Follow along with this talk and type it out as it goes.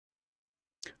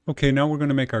Okay, now we're going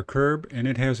to make our curb, and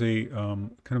it has a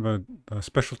kind of a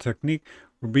special technique.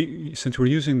 Since we're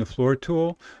using the floor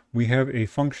tool, we have a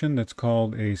function that's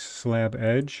called a slab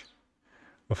edge,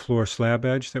 a floor slab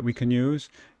edge that we can use.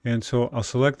 And so I'll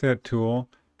select that tool,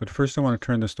 but first I want to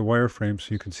turn this to wireframe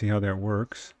so you can see how that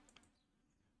works.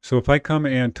 So if I come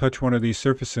and touch one of these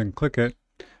surfaces and click it,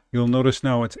 you'll notice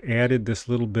now it's added this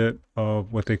little bit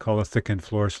of what they call a thickened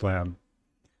floor slab.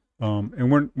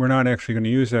 And we're not actually going to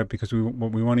use that because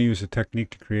what we want to use a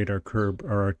technique to create our curb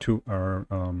or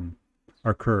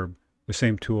our curb, the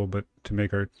same tool but to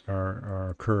make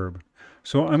our curb.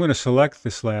 So I'm going to select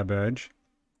the slab edge,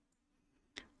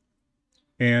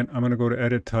 and I'm going to go to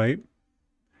Edit Type,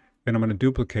 and I'm going to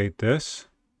duplicate this,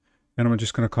 and I'm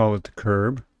just going to call it the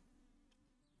curb.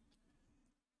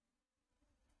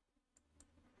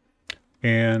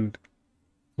 And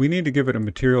we need to give it a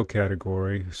material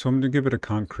category, so I'm going to give it a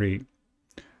concrete.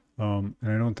 And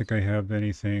I don't think I have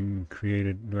anything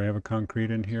created. Do I have a concrete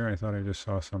in here? I thought I just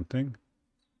saw something.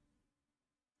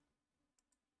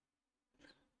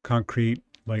 Concrete,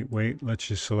 lightweight, let's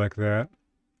just select that.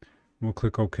 We'll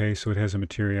click OK so it has a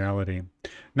materiality.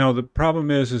 Now the problem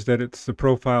is that the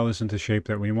profile isn't the shape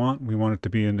that we want. We want it to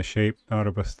be in the shape, not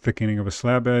of a thickening of a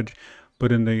slab edge,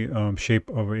 but in the shape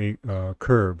of a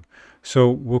curb.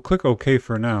 So we'll click OK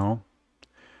for now,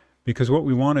 because what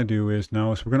we want to do is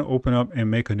we're going to open up and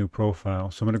make a new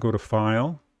profile. So I'm going to go to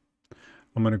File.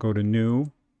 I'm going to go to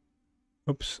New.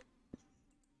 Oops.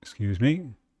 Excuse me.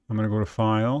 I'm going to go to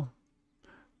File.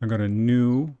 I'm going to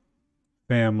New,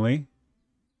 Family.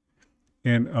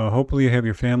 And hopefully you have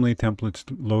your family templates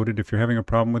loaded. If you're having a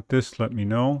problem with this, let me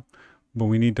know. But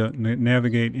we need to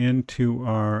navigate into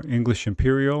our English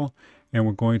Imperial, and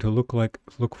we're going to look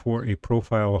for a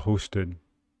profile hosted.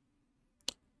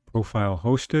 Profile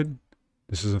hosted.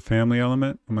 This is a family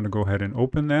element. I'm going to go ahead and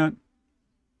open that.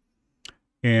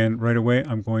 And right away,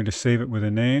 I'm going to save it with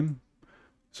a name.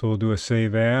 So we'll do a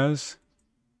save as.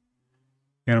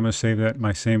 And I'm going to save that in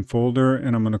my same folder,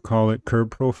 and I'm going to call it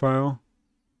curb profile.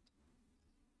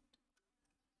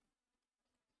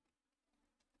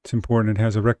 It's important it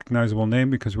has a recognizable name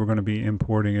because we're going to be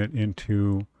importing it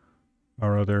into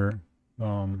our other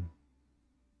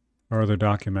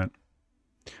document.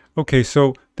 Okay,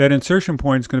 so that insertion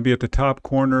point is going to be at the top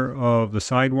corner of the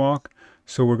sidewalk.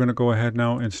 So we're going to go ahead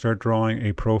now and start drawing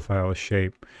a profile, a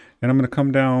shape. And I'm going to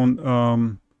come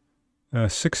down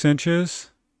 6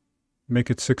 inches, make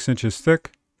it 6 inches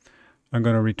thick. I'm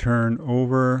going to return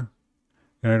over,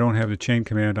 and I don't have the chain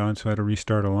command on, so I had to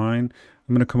restart a line.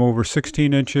 I'm going to come over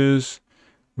 16 inches,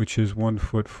 which is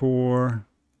 1'4".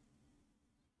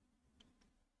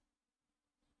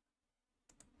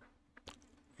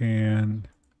 And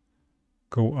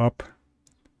go up,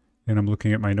 and I'm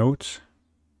looking at my notes.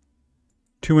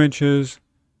 2 inches,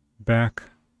 back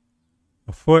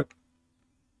a foot.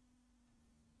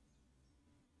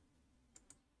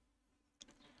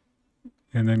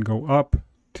 And then go up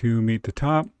to meet the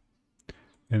top,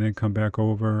 and then come back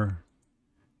over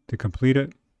to complete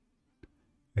it.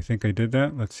 I think I did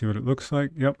that. Let's see what it looks like.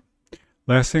 Yep.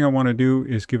 Last thing I want to do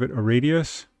is give it a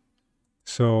radius.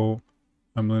 So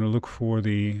I'm going to look for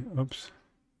the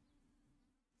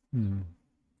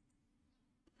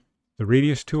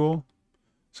radius tool.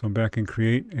 So I'm back in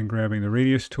Create and grabbing the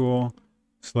radius tool.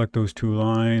 Select those two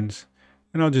lines,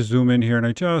 and I'll just zoom in here, and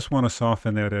I just want to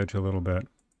soften that edge a little bit.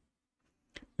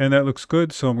 And that looks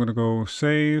good, so I'm going to go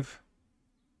Save.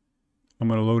 I'm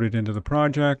going to load it into the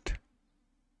project,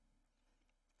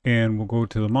 and we'll go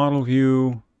to the model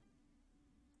view,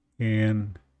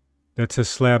 and that says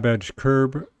slab edge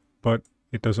curb, but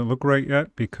it doesn't look right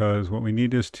yet because what we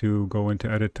need is to go into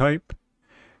Edit Type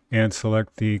and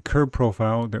select the curb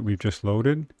profile that we've just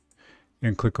loaded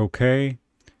and click OK.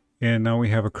 And now we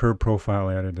have a curb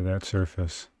profile added to that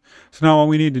surface. So now all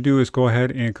we need to do is go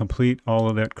ahead and complete all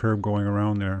of that curb going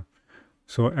around there.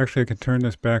 So actually I can turn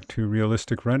this back to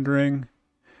realistic rendering,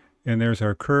 and there's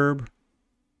our curb.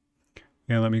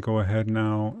 And let me go ahead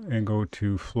now and go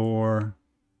to floor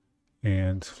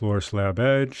and floor slab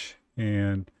edge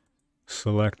and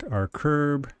select our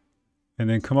curb, and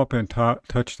then come up and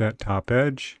touch that top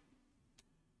edge.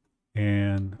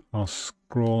 And I'll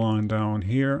scroll on down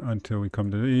here until we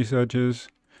come to these edges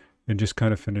and just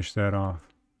kind of finish that off.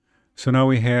 So now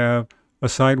we have a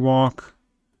sidewalk,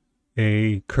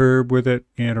 a curb with it,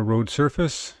 and a road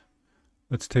surface.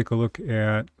 Let's take a look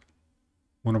at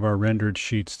one of our rendered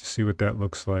sheets to see what that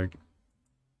looks like.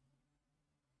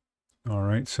 All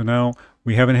right, so now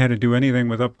we haven't had to do anything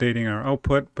with updating our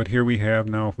output, but here we have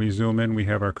now, if we zoom in, we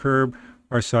have our curb,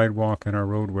 our sidewalk, and our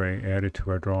roadway added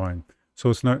to our drawing. So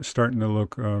it's not starting to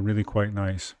look really quite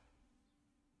nice.